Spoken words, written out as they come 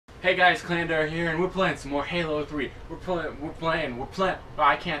Hey guys, Clandor here, and we're playing some more Halo 3. We're playing. Oh,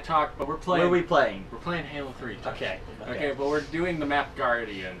 I can't talk, but we're playing. What are we playing? We're playing Halo 3. Okay. Okay, but we're doing the map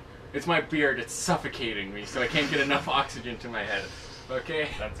Guardian. It's my beard, it's suffocating me, so I can't get enough oxygen to my head. Okay?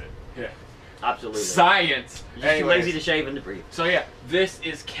 That's it. Yeah. Absolutely. Science! You're just too lazy to shave and to breathe. So yeah, this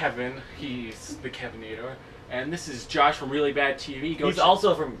is Kevin. He's the Kevinator. And this is Josh from Really Bad TV. He's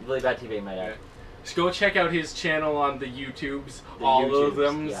also from Really Bad TV, my dad. Yeah. Just go check out his channel on the YouTubes. All of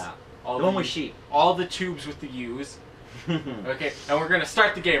them. Yeah. All the one with sheep. All the tubes with the U's. Okay, and we're gonna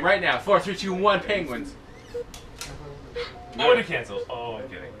start the game right now. 4, 3, 2, 1, penguins. Oh, to cancel. Oh, I'm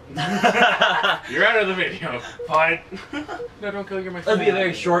kidding. You're out of the video. Fine. No, don't go. You're my It'll friend. be a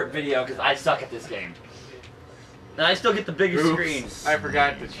very short video because I suck at this game. And I still get the biggest screen. I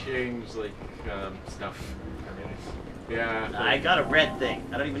forgot to change like stuff. Yeah. I got a red thing.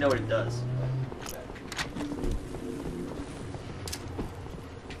 I don't even know what it does.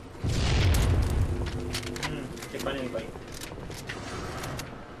 Can't find anybody.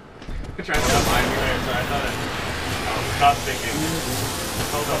 I'm trying to find me. So I thought I was not thinking.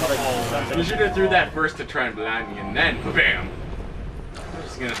 You should have threw that first to try and blind me, and then bam. I'm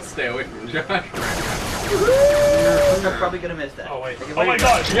just gonna stay away from Josh right now. I'm probably gonna miss that. Oh wait. Oh my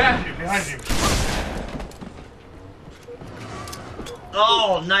God! Yeah. Behind you.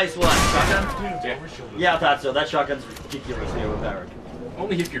 Oh, nice one. Shotgun? Yeah. Yeah, I thought so. That shotgun's ridiculously overpowered.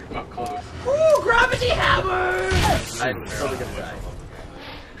 Only if you're up close. Ooh, gravity hammer! I'm totally gonna die.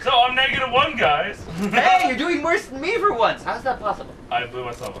 So I'm -1, guys. Hey, you're doing worse than me for once. How's that possible? I blew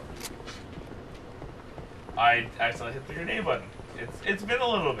myself up. I accidentally hit the grenade button. It's been a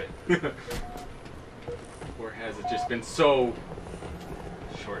little bit Or has it just been so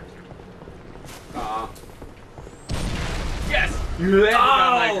short. Yes! You landed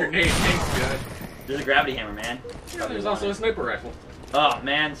on my Oh! grenade, thanks, God. There's a gravity hammer, man. Yeah, there's also a sniper rifle. Oh,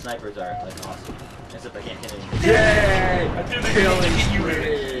 man, snipers are like awesome. Except I can't hit anything. Yay! I threw the Killing hit you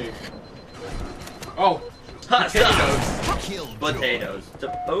spree. Oh! Ha, Potatoes! Potatoes.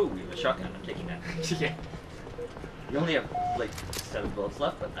 Oh, we have a shotgun. I'm taking that. Yeah. You only have like 7 bullets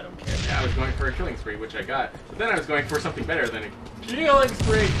left, but I don't care. Yeah, I was going for a killing spree, which I got. But then I was going for something better than a killing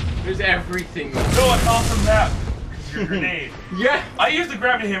spree. There's everything. No, it's awesome map. Your grenade. Yeah! I used the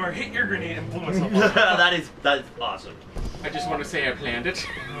gravity hammer, hit your grenade, and blew myself up. that is awesome. I just want to say I planned it.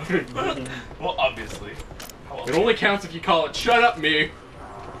 Well, obviously. It only counts if you call it "Shut up, me."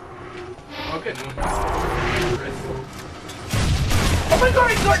 Oh, good. Oh my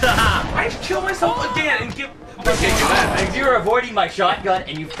God! I killed myself again and give. Okay, do that. Because you were avoiding my shotgun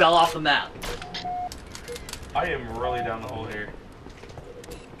and you fell off the map. I am really down the hole here.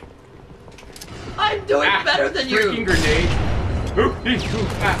 I'm doing better than you. Freaking grenade.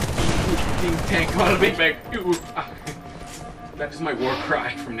 Tank on a big bag. That is my war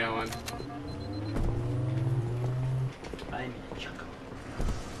cry from now on. I'm in a jungle.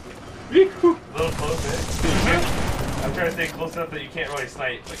 A little close, eh? I'm trying to stay close enough that you can't really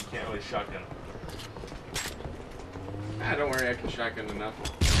snipe, like you can't really shotgun. Ah, don't worry, I can shotgun enough.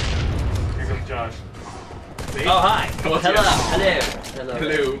 Here comes Josh. See? Oh, hi. Told ya. Hello.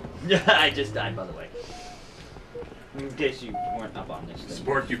 Hello. Yeah, I just died, by the way. In case you weren't up on this thing.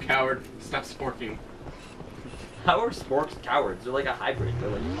 Spork, you coward. Stop sporking. How are sporks cowards? They're like a hybrid. They're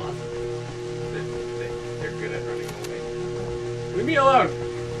like awesome. They're good at running away. Leave me alone.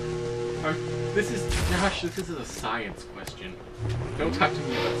 This is Josh. This is a science question. Don't talk to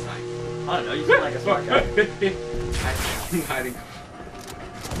me about science. I don't know. You seem like a smart guy. I'm hiding.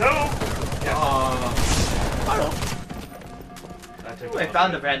 No! I don't. took Ooh, I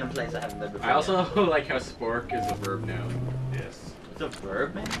found a random place I haven't been before. I also like how spork is a verb now. Yes. It's a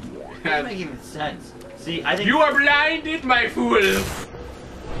verb, man? That doesn't make even sense. See, I think... You are blinded, my fool! So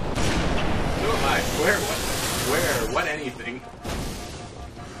am I. Where? What anything?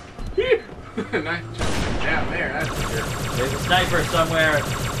 Nice jump down there, that's for sure. There's a sniper somewhere,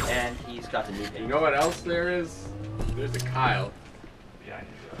 and he's got to meet You him. know what else there is? There's a Kyle. Yeah, I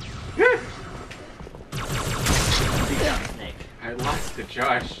knew Beat down the snake. I lost to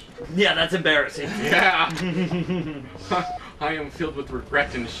Josh. Yeah, that's embarrassing. Yeah! I am filled with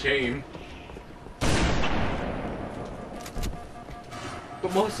regret and shame.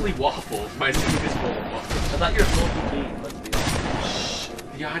 But mostly waffles. My stomach is full of waffles. I thought you were full team. Let's be honest.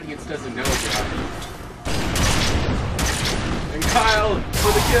 The audience doesn't know, Josh. And Kyle,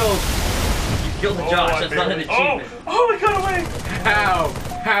 for the kill! You killed the Josh, that's not an achievement. Oh, we got away! How?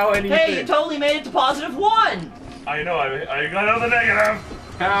 How anything? Hey, you totally made it to +1! I know, I got out of the negative!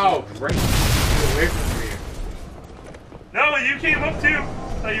 How? Right. Get away from me. No, you came up too!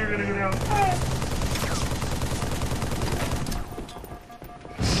 Thought you were gonna go down.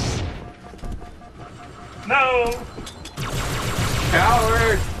 No!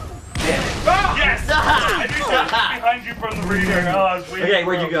 Coward! Damn it. Ah! Yes! I knew that was behind you from the radar. Oh, I was waiting Okay, for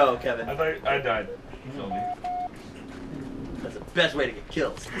where'd you him. go, Kevin? I thought I died. You killed me. That's the best way to get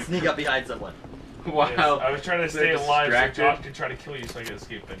killed. Sneak up behind someone. Wow. Yes, I was trying to stay alive so distracted? Josh could try to kill you so I could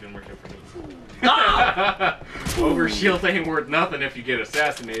escape. That didn't work out for me. Over shield ain't worth nothing if you get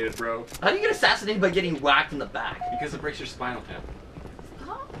assassinated, bro. How do you get assassinated by getting whacked in the back? Because it breaks your spinal tap.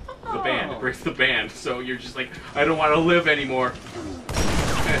 Oh. The band. It breaks the band. So you're just like, I don't want to live anymore.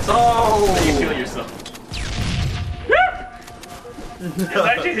 Oh! So you kill yourself. It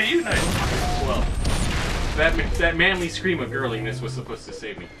actually hit you nice. Well, that manly scream of girliness was supposed to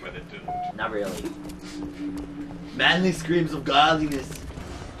save me, but it didn't. Not really. Manly screams of godliness.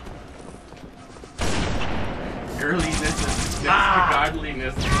 Girliness is next to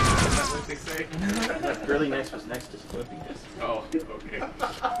godliness. Is that what they say? That girliness was next to slippiness. Oh, okay.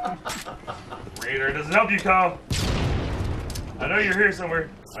 Raider doesn't help you, Kyle. I know you're here somewhere.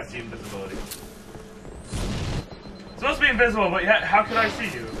 I see invisibility. It's supposed to be invisible, but how can I see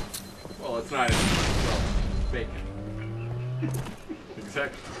you? Well, it's not. Well, bacon.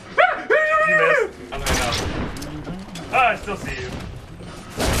 Exactly. You missed. I know. Oh, I still see you.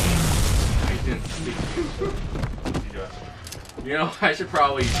 I didn't see you. You do. You know, I should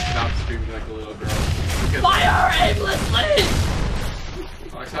probably stop screaming like a little girl. Because Fire aimlessly!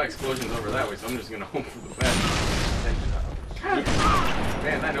 I saw explosions over that way, so I'm just gonna hope for the best.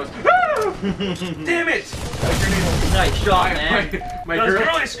 Man, that nose. Damn it! Nice shot, man. My Those girl.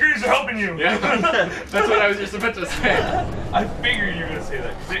 girly screws are helping you. Yeah, that's what I was just about to say. I figured you were gonna say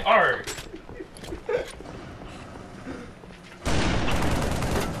that because they are.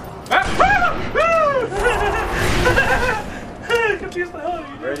 Confused the hell out of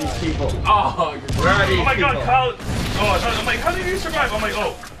you. Where are these people? Oh, Where are these Oh my people? God, Kyle! Oh, I'm like, how did you survive? I'm like,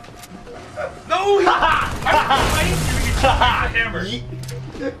 oh. No! I'm fighting you. You killed me with a hammer.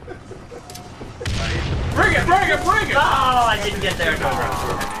 bring it, bring it, bring it! Oh, I didn't get there. No.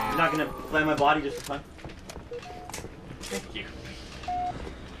 You're not gonna play my body just for fun? Thank you.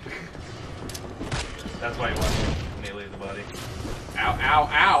 That's why you want to melee the body. Ow, ow,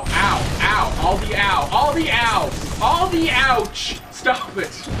 ow, ow, ow! All the ow, all the ow, all the ouch! Stop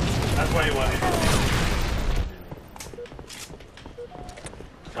it! That's why you want to.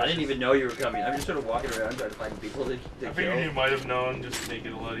 I didn't even know you were coming. I'm just sort of walking around trying to find people to I kill. figured you might have known, just to make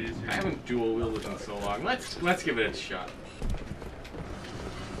it a lot easier. I haven't dual wielded in so long. Let's give it a shot.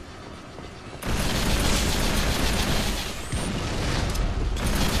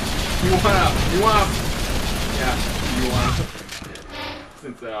 You want yeah, you want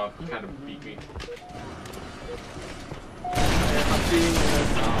since he kind of beat me. If I'm singing a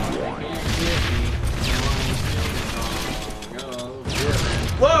song, they can't get me.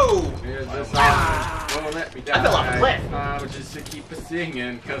 Whoa! Here's the song. Won't let me die. I fell off a cliff. Just to keep a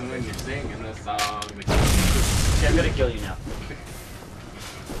singing, cause when you're singing the song, Okay, I'm gonna kill you now.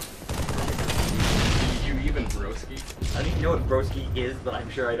 you even broski? I don't even know what broski is, but I'm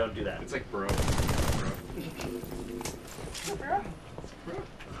sure I don't do that. It's like bro.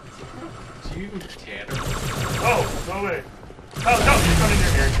 Do you even tatter? Oh, go away. Oh, no, you're coming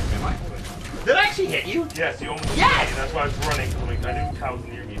near here. Am I? Did I actually hit you? Yes, you almost Yes! hit me. That's why I was running. I'm like, I knew Kyle was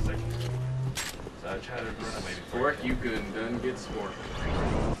near me. So I tried to run away before. Fork, you good done get sport.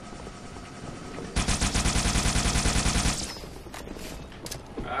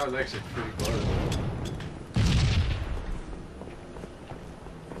 That was actually pretty close.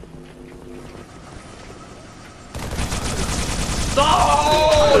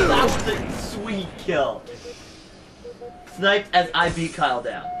 Oh! That was a sweet kill. Sniped as I beat Kyle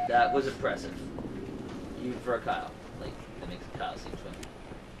down. That was impressive. Even for a Kyle. Like, that makes Kyle seem fun.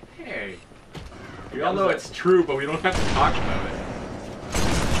 Hey. We all know it's true, but we don't have to talk about it.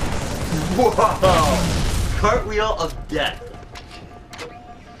 Whoa! Cartwheel of death.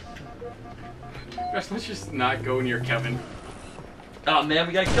 Gosh, let's just not go near Kevin. Oh man,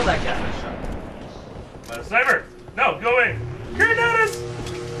 we gotta kill that guy. Sniper! No, go away! Grenade at us!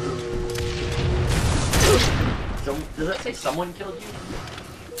 So, does that say someone killed you?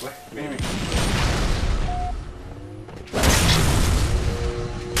 What? Maybe.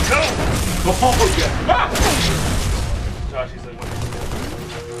 No! Oh, yeah! Ah! Josh, he's like,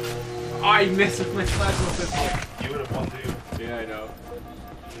 what? I missed with my flashlight pistol. You would have won too. Yeah, I know.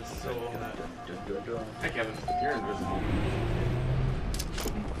 It's so on that. Hi, Kevin. You're invisible.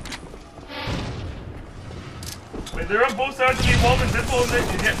 Wait, they're on both sides of the wall, invisible, and they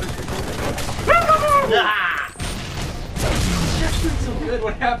hit. Ah! You're doing so good.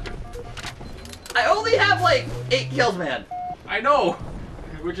 What happened? I only have like 8 kills, man. I know,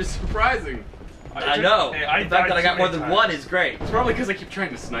 which is surprising. I know. Hey, the fact that I got more died than too one many is great. It's probably because I keep trying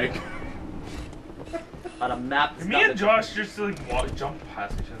to snipe. On a map. That's Me not and the- Josh just like jump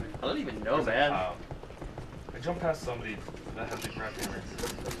past each other. I don't even know, There's a man. cow. I jumped past somebody that had the grab hammer.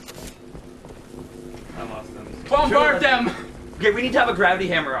 I lost them. Bombard them! Okay, we need to have a gravity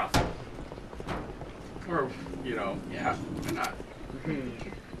hammer off. Or, you know, yeah, why not?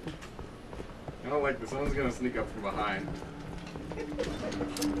 I don't like this. Someone's gonna sneak up from behind.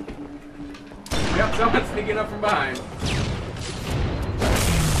 Yep, someone's sneaking up from behind.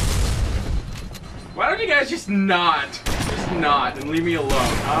 Why don't you guys just not? Just not and leave me alone,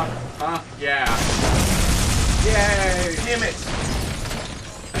 huh? Huh? Yeah. Yay! Damn it!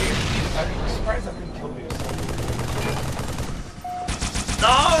 I'm surprised I didn't kill me.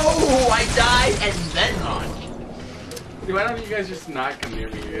 No! I died and then launched. Dude, why don't you guys just not come near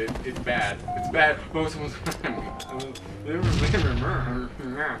me? It's bad. It's bad. Most someone's behind me.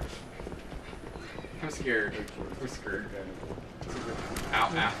 I'm scared. I'm scared. Ow,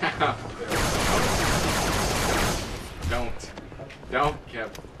 ow, ow. Don't,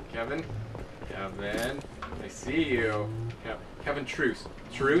 Kevin. I see you. Kevin, truce.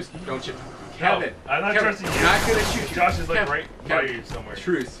 Truce? Don't you? Kevin. No, I'm not trusting you. I'm not gonna shoot you. Josh is like Kevin, right by Kevin, you somewhere.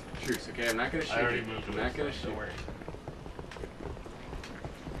 Truce. Okay, I'm not gonna shoot I already you. moved I'm away. not gonna shoot. Don't worry.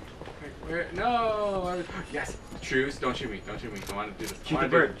 Where? No. Yes. Truce. Don't shoot me. I want to do this. Shoot the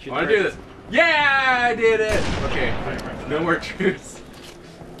bird. I want to do this. Yeah, I did it. Okay. No more truce.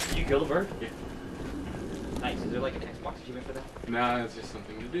 Did you kill the bird? Yeah. Nice. Is there like an Xbox achievement for that? No, it's just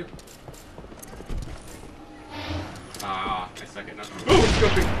something to do. Ah, I suck at nothing. Oh, it's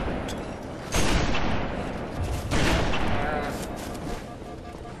jumping.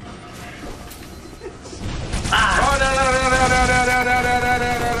 Oh no!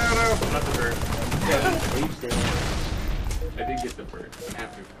 Not the bird. I did get the bird. I'm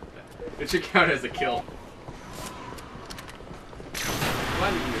happy with that. It should count as a kill. Why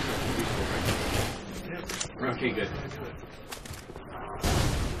did you yourself? Okay, good.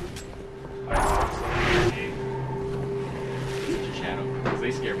 It's your shadow, because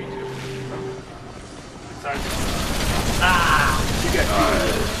they scare me too. Ah! You got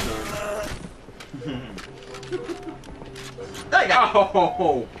I got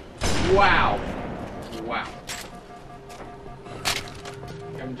Oh! Wow!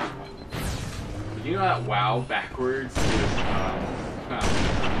 I'm just Did you know that wow backwards is Do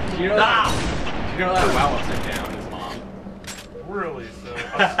you know that wow upside down is mom? Really? So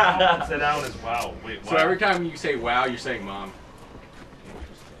upside down is wow. Wait, wow. So every time you say wow, you're saying mom.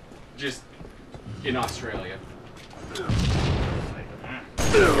 Just in Australia. Your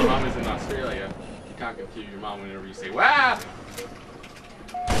mom is in Australia. You're talking to your mom whenever you say wow.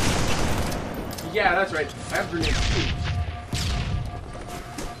 Yeah, that's right. I have grenades too.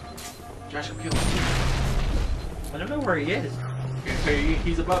 Josh, I'm killing you. I don't know where he is. Okay,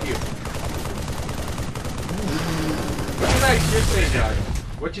 he's above you. What did I just say, Josh?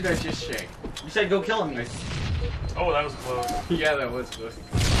 What did I just say? You said go kill him. Oh, that was close. Yeah, that was close.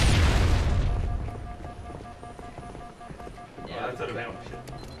 Yeah, that's out of ammo.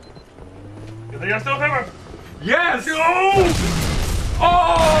 Shit. They got still hammer. Yes!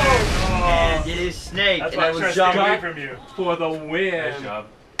 Oh! And it is Snake, That's and why I I'm trying was to stay away jumping. from you. For the win. Nice job.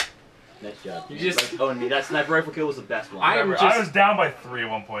 Nice job. You just- like owning me. That sniper rifle kill was the best one. I am Remember, I just- was down by 3 at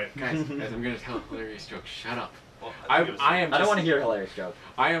one point. Guys, I'm gonna tell a hilarious joke. Shut up. Well, I think it was- am. I don't just- want to hear a hilarious joke.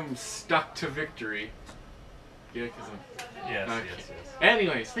 I am stuck to victory. Yeah, because I'm. Yes, Okay. yes.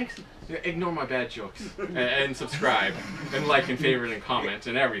 Anyways, thanks. Ignore my bad jokes and subscribe and like and favorite and comment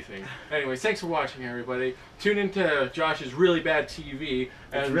and everything. Anyways, thanks for watching, everybody. Tune into Josh's really bad TV.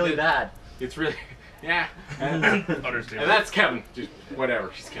 It's really bad. It's really, yeah. And Understand. that's Kevin. Just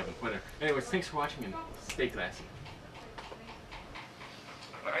whatever. She's Kevin. Whatever. Anyways, thanks for watching and stay classy.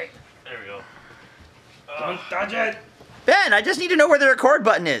 Alright, there we go. Don't dodge it! Ben, I just need to know where the record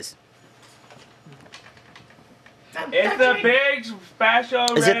button is. It's the big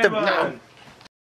special Is it red the- button.